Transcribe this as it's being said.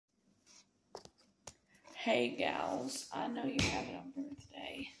Hey gals, I know you're having a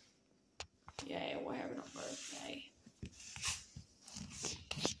birthday. Yeah, we're having a birthday.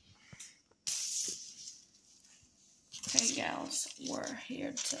 Hey gals, we're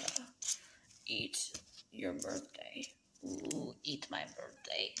here to eat your birthday. Ooh, eat my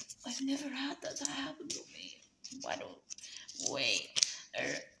birthday. I've never had that happen to me. Why don't, wait,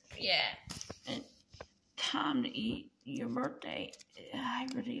 yeah, and time to eat your birthday. I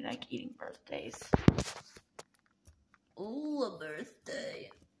really like eating birthdays. Ooh, a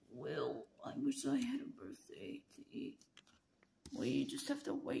birthday. Well, I wish I had a birthday to eat. Well, you just have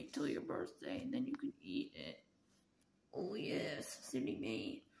to wait till your birthday and then you can eat it. Oh yes, silly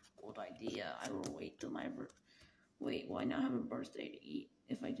me. Old idea. I will wait till my birthday. Wait, why not have a birthday to eat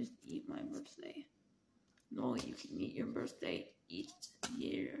if I just eat my birthday? No, you can eat your birthday each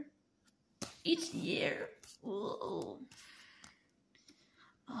year. Each year. Oh,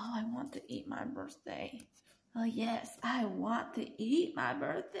 I want to eat my birthday. Oh yes, I want to eat my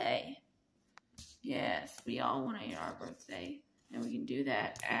birthday. Yes, we all want to eat our birthday. And we can do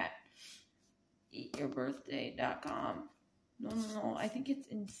that at eatyourbirthday.com. No, I think it's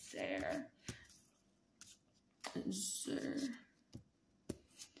in there.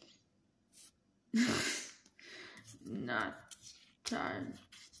 Not time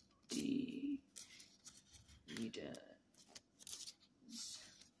to eat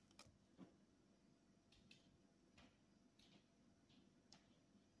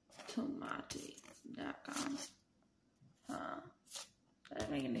tomatoes.com. Huh?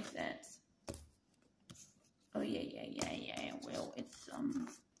 Doesn't make any sense. Oh yeah. Well, it's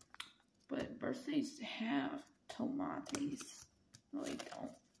but birthdays have tomatoes. No, they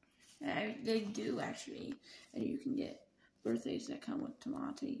don't. They do actually, and you can get birthdays that come with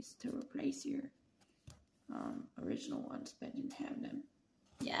tomatoes to replace your original ones that didn't have them.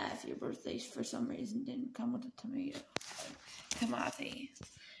 Yeah, if your birthdays for some reason didn't come with a tomato.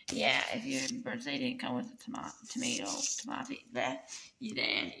 Yeah, if your birthday didn't come with a tomato,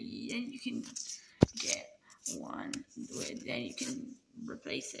 then you can get one. Then you can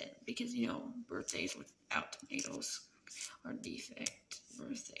replace it because birthdays without tomatoes are defect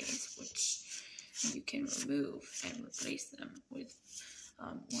birthdays, which you can remove and replace them with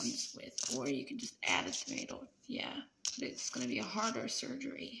ones with, or you can just add a tomato. Yeah, but it's gonna be a harder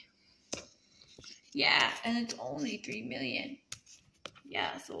surgery. Yeah, and it's only 3 million.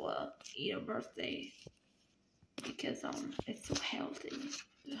 Yeah, so eat a birthday because it's so healthy.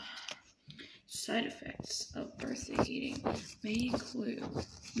 Side effects of birthday eating may include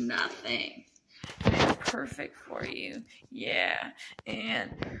nothing. It's perfect for you. Yeah,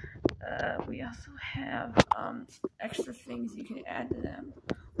 and we also have extra things you can add to them,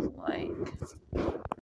 like